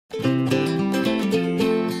Jessie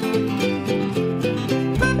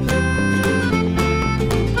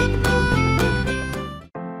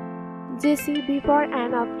before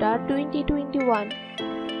and after 2021.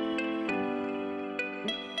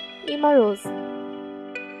 Emma Rose.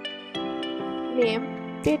 Name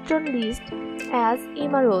Peyton List as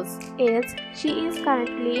Emma Rose. Age she is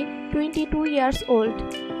currently 22 years old.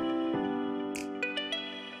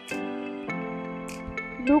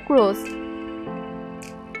 Luke Rose.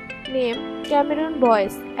 Name Cameron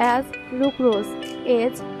Boyce as Luke Rose.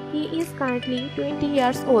 Age he is currently 20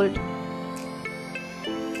 years old.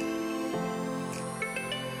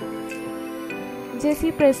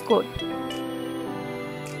 Jessie Prescott.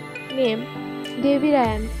 Name Debby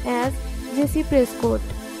Ryan as Jessie Prescott.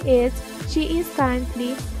 Age she is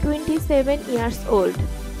currently 27 years old.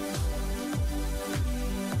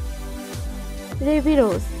 Ravi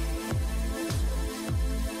Rose.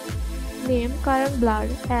 Name Karan Brar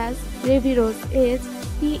as Ravi Rose. Age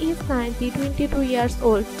he is currently 22 years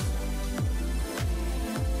old.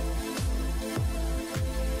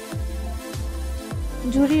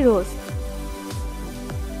 Zuri Rose.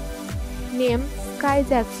 Name Skai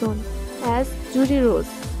Jackson as Zuri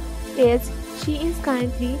Rose. Age she is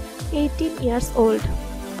currently 18 years old.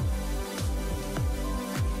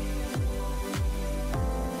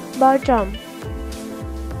 Bertram.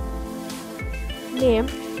 Name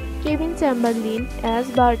Kevin Chamberlin as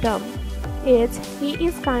Bertram. Age he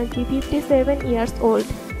is currently 57 years old.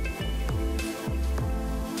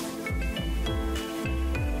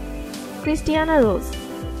 Christina Ross.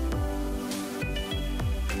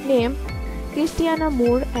 Name Christina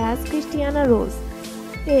Moore as Christina Rose.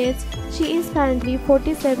 Age she is currently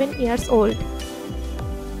 47 years old.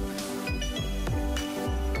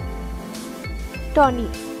 Tony.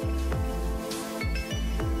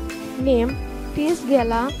 Name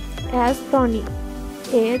Galya as Tony.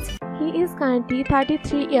 Age he is currently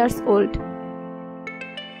 33 years old.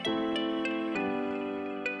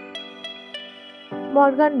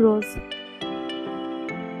 Morgan Rose.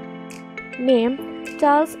 Name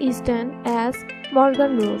Charles Easton as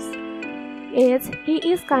Morgan Rose. Age he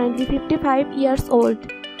is currently 55 years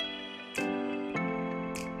old.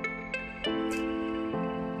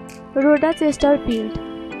 Rhoda Chesterfield.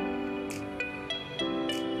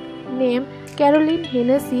 Name Caroline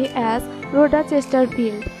Hennessy as Rhoda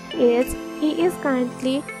Chesterfield. Age he is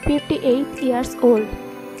currently 58 years old.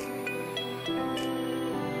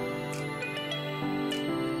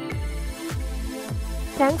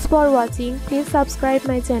 Thanks for watching. Please subscribe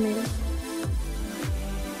my channel.